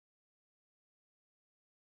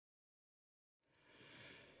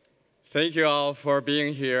Thank you all for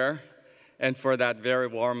being here and for that very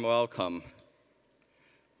warm welcome.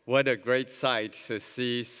 What a great sight to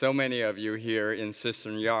see so many of you here in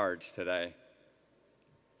Cistern Yard today,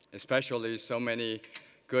 especially so many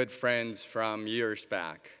good friends from years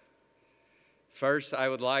back. First, I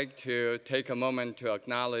would like to take a moment to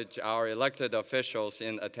acknowledge our elected officials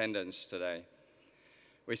in attendance today.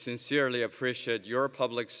 We sincerely appreciate your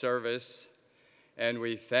public service, and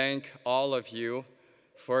we thank all of you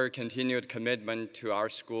for your continued commitment to our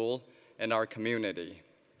school and our community.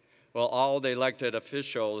 Will all the elected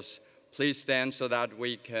officials please stand so that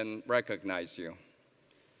we can recognize you?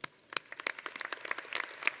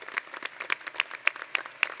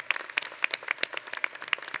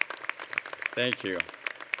 Thank you.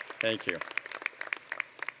 Thank you.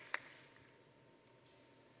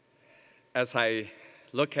 As I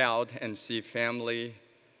look out and see family,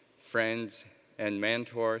 friends, and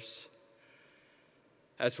mentors,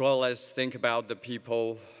 as well as think about the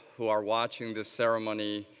people who are watching this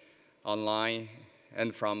ceremony online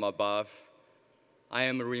and from above, I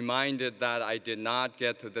am reminded that I did not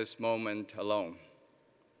get to this moment alone.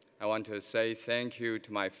 I want to say thank you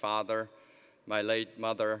to my father, my late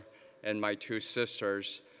mother, and my two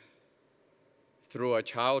sisters. Through a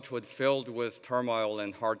childhood filled with turmoil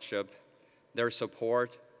and hardship, their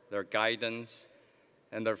support, their guidance,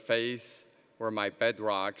 and their faith were my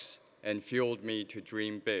bedrocks and fueled me to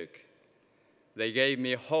dream big. They gave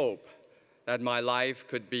me hope that my life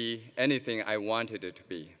could be anything I wanted it to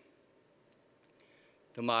be.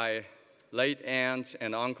 To my late aunts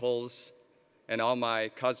and uncles and all my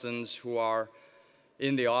cousins who are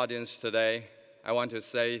in the audience today, I want to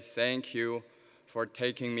say thank you for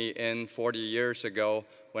taking me in 40 years ago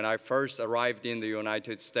when I first arrived in the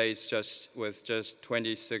United States with just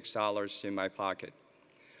 $26 in my pocket.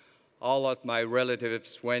 All of my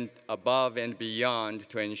relatives went above and beyond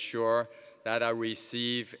to ensure that I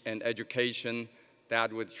receive an education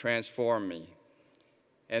that would transform me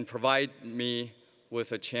and provide me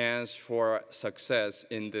with a chance for success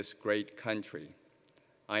in this great country.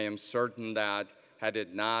 I am certain that had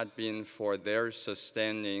it not been for their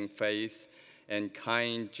sustaining faith and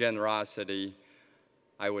kind generosity,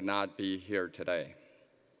 I would not be here today.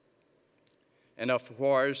 And of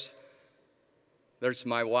course, there's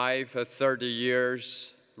my wife of 30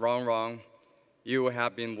 years, Rong. You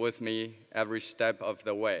have been with me every step of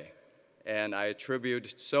the way. And I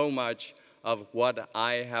attribute so much of what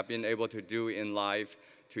I have been able to do in life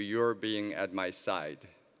to your being at my side.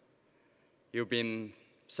 You've been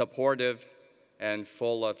supportive and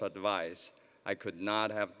full of advice. I could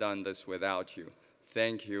not have done this without you.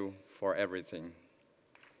 Thank you for everything.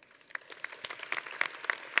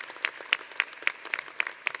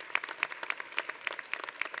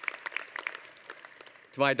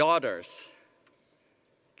 To my daughters,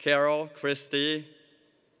 Carol, Christy,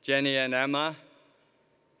 Jenny, and Emma,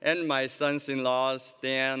 and my sons-in-laws,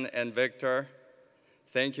 Dan and Victor,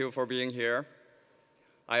 thank you for being here.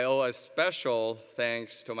 I owe a special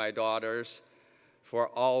thanks to my daughters for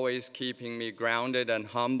always keeping me grounded and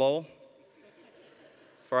humble,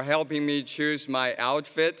 for helping me choose my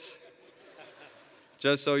outfits.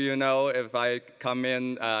 Just so you know, if I come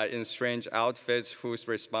in strange outfits, who's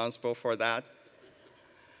responsible for that?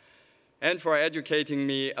 And for educating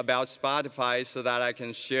me about Spotify so that I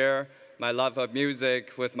can share my love of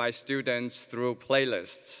music with my students through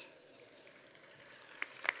playlists.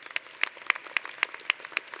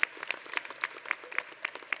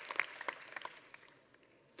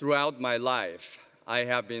 Throughout my life, I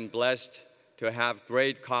have been blessed to have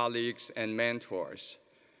great colleagues and mentors,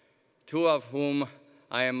 two of whom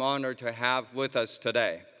I am honored to have with us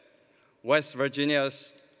today. West Virginia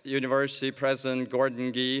University President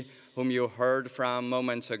Gordon Gee, whom you heard from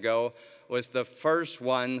moments ago, was the first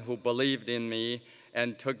one who believed in me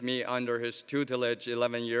and took me under his tutelage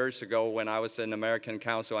 11 years ago when I was an American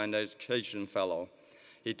Council on Education Fellow.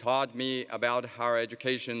 He taught me about higher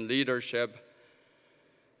education leadership,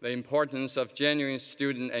 the importance of genuine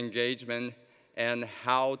student engagement, and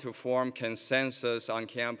how to form consensus on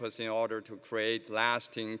campus in order to create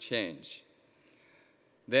lasting change.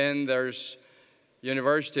 Then there's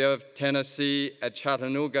University of Tennessee at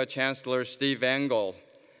Chattanooga Chancellor Steve Engel.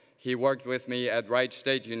 He worked with me at Wright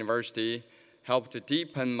State University, helped to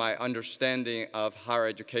deepen my understanding of higher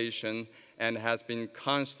education, and has been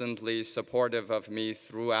constantly supportive of me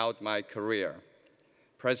throughout my career.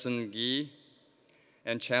 President Gee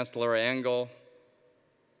and Chancellor Engel,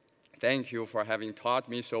 thank you for having taught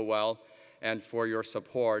me so well and for your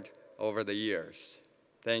support over the years.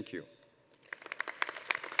 Thank you.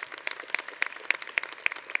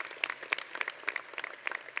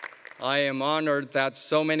 I am honored that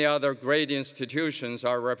so many other great institutions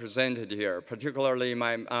are represented here, particularly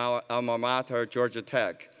my alma mater, Georgia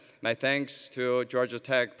Tech. My thanks to Georgia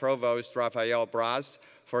Tech Provost Rafael Braz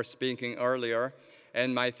for speaking earlier,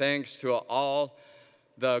 and my thanks to all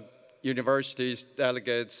the university's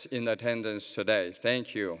delegates in attendance today.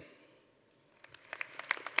 Thank you.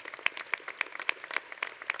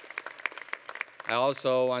 I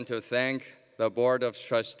also want to thank the Board of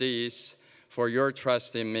Trustees for your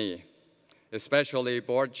trust in me, especially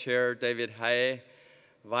Board Chair David Hay,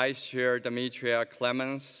 Vice Chair Demetria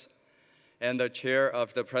Clemens, and the Chair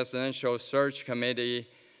of the Presidential Search Committee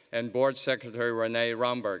and Board Secretary Renee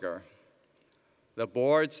Romberger. The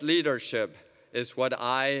Board's leadership is what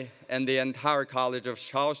I and the entire College of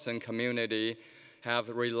Charleston community have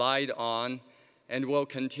relied on and will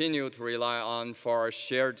continue to rely on for our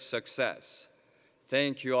shared success.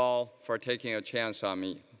 Thank you all for taking a chance on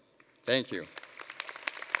me. Thank you.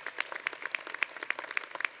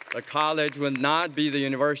 The college would not be the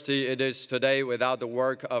university it is today without the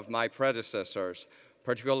work of my predecessors,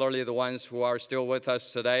 particularly the ones who are still with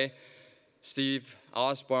us today: Steve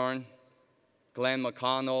Osborne, Glenn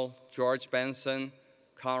McConnell, George Benson,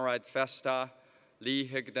 Conrad Festa, Lee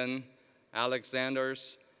Higdon,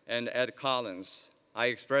 Alexanders, and Ed Collins. I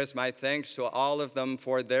express my thanks to all of them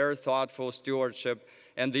for their thoughtful stewardship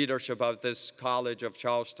and leadership of this College of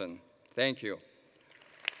Charleston. Thank you.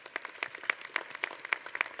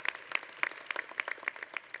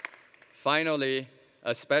 Finally,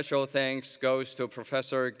 a special thanks goes to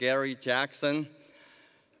Professor Gary Jackson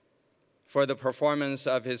for the performance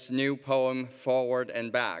of his new poem, Forward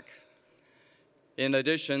and Back. In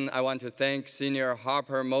addition, I want to thank Senior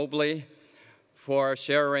Harper Mobley for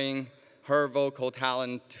sharing her vocal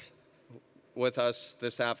talent with us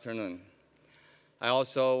this afternoon. I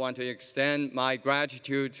also want to extend my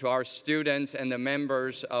gratitude to our students and the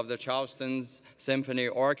members of the Charleston Symphony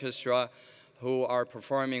Orchestra who are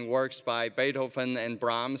performing works by Beethoven and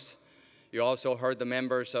Brahms. You also heard the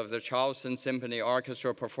members of the Charleston Symphony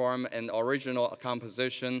Orchestra perform an original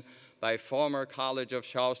composition by former College of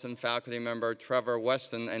Charleston faculty member Trevor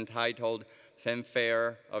Weston entitled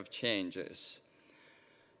Fanfare of Changes.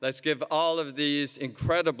 Let's give all of these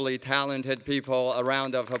incredibly talented people a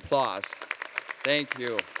round of applause. Thank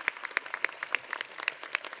you.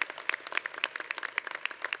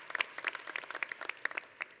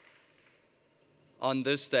 On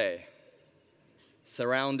this day,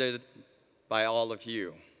 surrounded by all of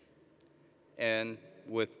you, and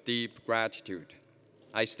with deep gratitude,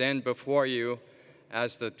 I stand before you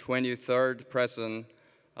as the 23rd president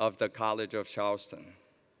of the College of Charleston.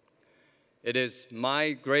 It is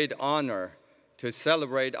my great honor to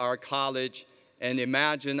celebrate our college and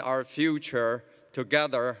imagine our future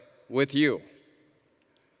together with you.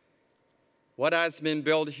 What has been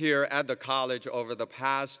built here at the college over the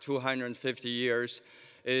past 250 years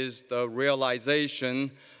is the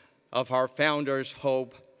realization of our founders'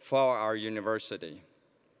 hope for our university.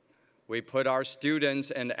 We put our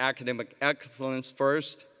students and academic excellence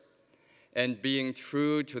first, and being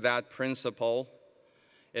true to that principle,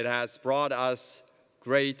 it has brought us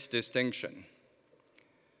great distinction.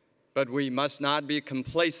 But we must not be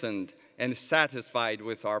complacent and satisfied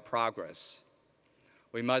with our progress.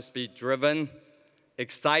 We must be driven,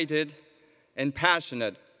 excited, and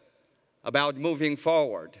passionate about moving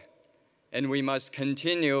forward, and we must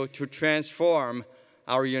continue to transform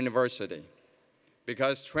our university.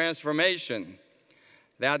 Because transformation,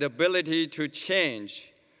 that ability to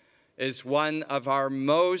change, is one of our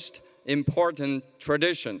most important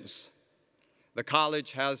traditions. The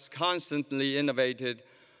college has constantly innovated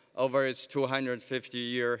over its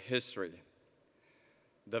 250-year history.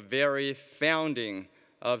 The very founding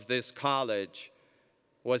of this college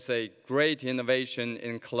was a great innovation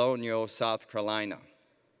in colonial South Carolina.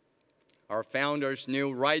 Our founders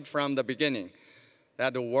knew right from the beginning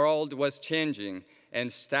that the world was changing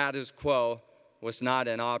and status quo was not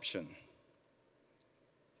an option.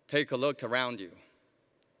 Take a look around you.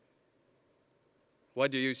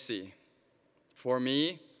 What do you see? For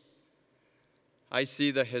me, I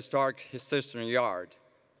see the historic Cistern Yard,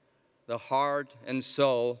 the heart and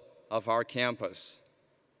soul of our campus.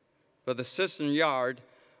 But the Cistern Yard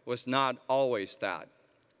was not always that.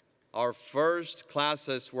 Our first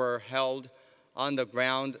classes were held on the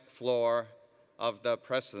ground floor of the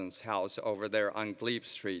President's House over there on Glebe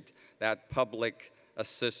Street, that public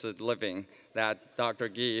assisted living that Dr.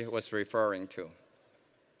 Gee was referring to.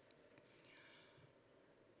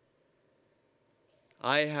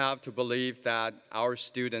 I have to believe that our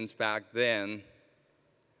students back then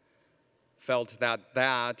felt that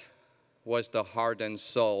that was the heart and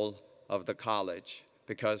soul of the college,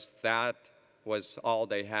 because that was all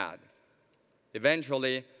they had.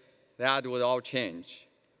 Eventually, that would all change.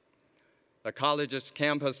 The college's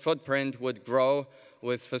campus footprint would grow,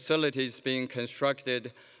 with facilities being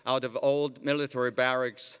constructed out of old military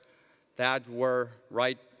barracks that were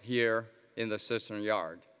right here in the cistern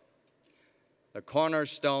yard. The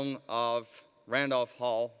cornerstone of Randolph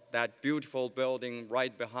Hall, that beautiful building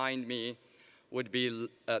right behind me, would be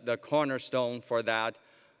the cornerstone for that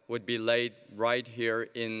would be laid right here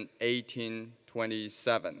in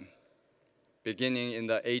 1827. Beginning in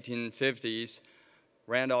the 1850s,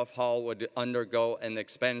 Randolph Hall would undergo an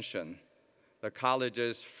expansion. The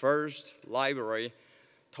college's first library,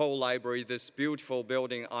 Toll Library, this beautiful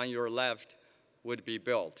building on your left, would be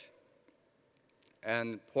built.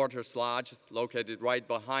 And Porter's Lodge, located right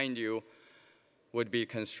behind you, would be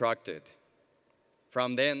constructed.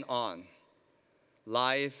 From then on,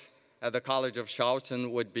 life at the College of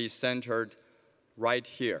Charleston would be centered right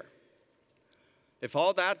here. If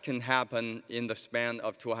all that can happen in the span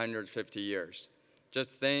of 250 years, just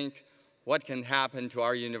think what can happen to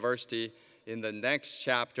our university in the next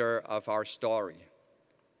chapter of our story.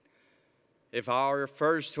 If our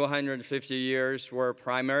first 250 years were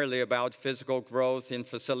primarily about physical growth in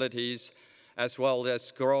facilities, as well as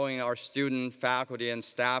growing our student, faculty, and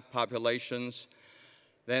staff populations,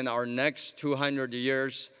 then our next 200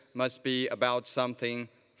 years must be about something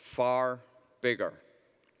far bigger.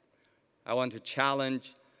 I want to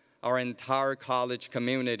challenge our entire college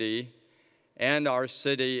community and our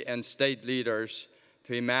city and state leaders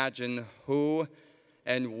to imagine who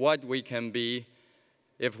and what we can be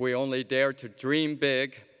if we only dare to dream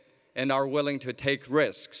big and are willing to take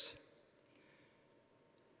risks.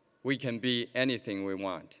 We can be anything we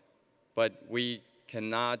want, but we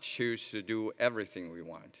cannot choose to do everything we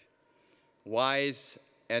want. Wise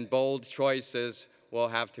and bold choices will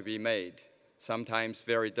have to be made, sometimes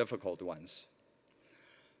very difficult ones.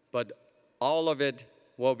 But all of it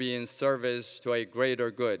will be in service to a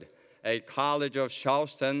greater good, a College of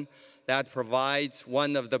Charleston that provides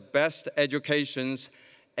one of the best educations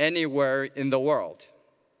anywhere in the world.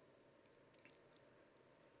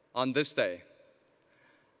 On this day,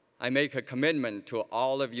 I make a commitment to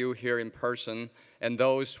all of you here in person and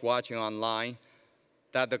those watching online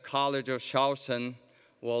that the College of Charleston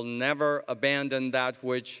will never abandon that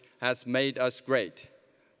which has made us great.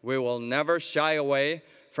 We will never shy away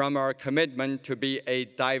from our commitment to be a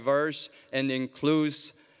diverse and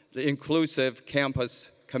inclusive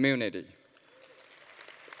campus community.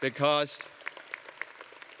 Because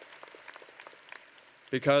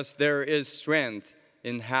there is strength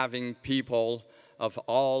in having people of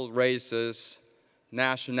all races,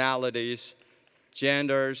 nationalities,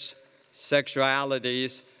 genders,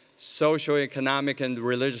 sexualities, socioeconomic and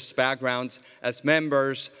religious backgrounds as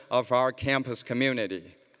members of our campus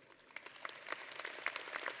community.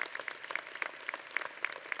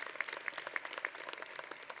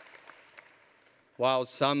 While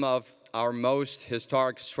some of our most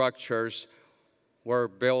historic structures were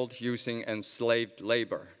built using enslaved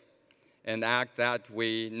labor, an act that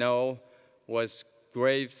we know was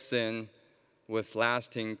grave sin with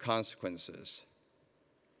lasting consequences.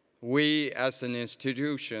 We as an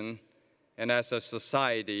institution and as a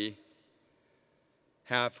society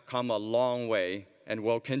have come a long way and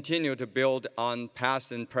will continue to build on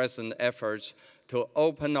past and present efforts to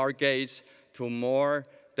open our gates to more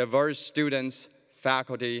diverse students,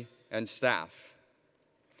 faculty, and staff.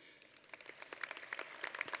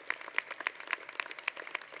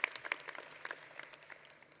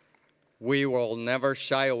 We will never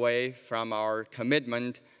shy away from our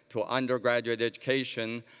commitment to undergraduate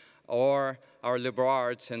education or our liberal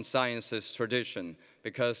arts and sciences tradition,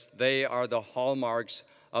 because they are the hallmarks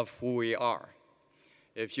of who we are.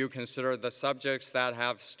 If you consider the subjects that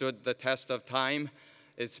have stood the test of time,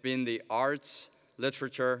 it's been the arts,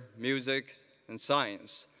 literature, music, and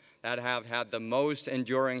science that have had the most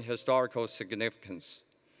enduring historical significance.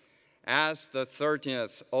 As the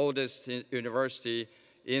 13th oldest university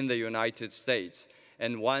in the United States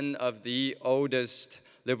and one of the oldest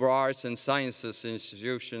liberal arts and sciences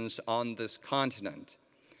institutions on this continent,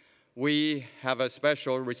 we have a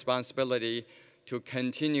special responsibility to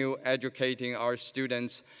continue educating our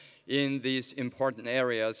students in these important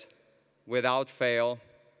areas without fail,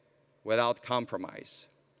 without compromise.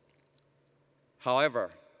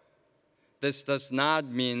 However, this does not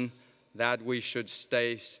mean that we should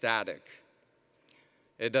stay static.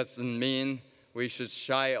 It doesn't mean we should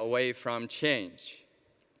shy away from change.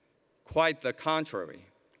 Quite the contrary.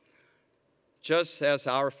 Just as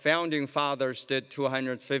our founding fathers did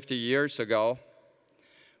 250 years ago,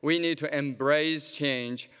 We need to embrace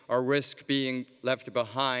change or risk being left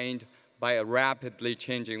behind by a rapidly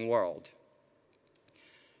changing world.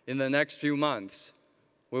 In the next few months,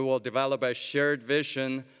 we will develop a shared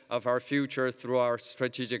vision of our future through our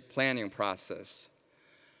strategic planning process.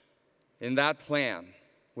 In that plan,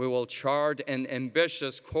 we will chart an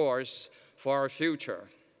ambitious course for our future.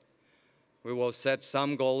 We will set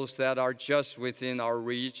some goals that are just within our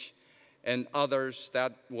reach and others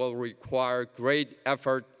that will require great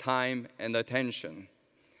effort, time, and attention.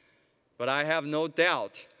 But I have no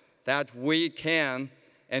doubt that we can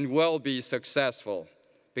and will be successful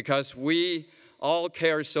because we all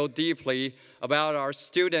care so deeply about our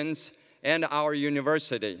students and our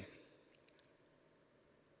university.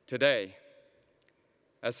 Today,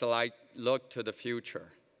 as I look to the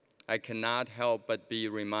future, I cannot help but be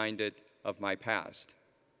reminded of my past.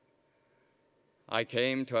 I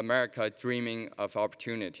came to America dreaming of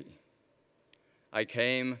opportunity. I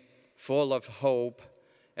came full of hope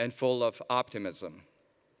and full of optimism.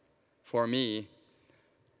 For me,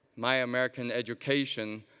 my American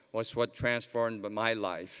education was what transformed my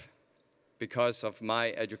life. Because of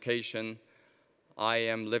my education, I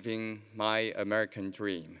am living my American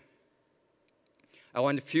dream. I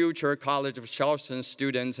want future College of Charleston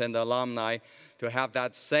students and alumni to have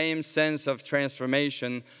that same sense of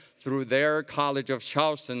transformation through their College of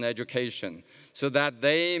Charleston education so that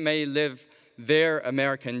they may live their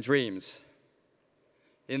American dreams.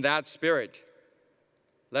 In that spirit,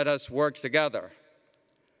 let us work together.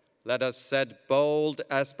 Let us set bold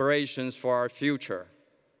aspirations for our future.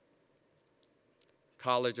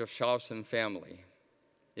 College of Charleston family,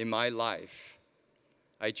 in my life,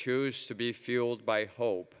 I choose to be fueled by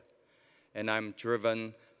hope, and I'm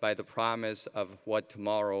driven by the promise of what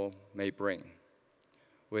tomorrow may bring.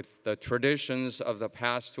 With the traditions of the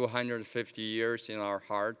past 250 years in our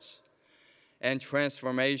hearts and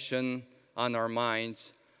transformation on our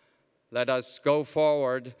minds, let us go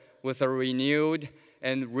forward with a renewed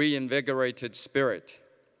and reinvigorated spirit.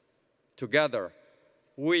 Together,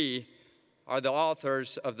 we are the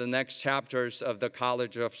authors of the next chapters of the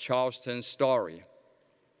College of Charleston story.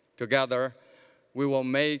 Together, we will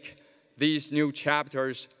make these new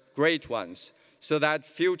chapters great ones so that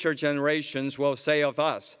future generations will say of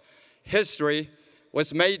us, history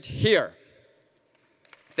was made here.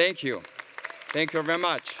 Thank you. Thank you very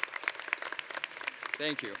much.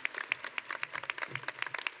 Thank you.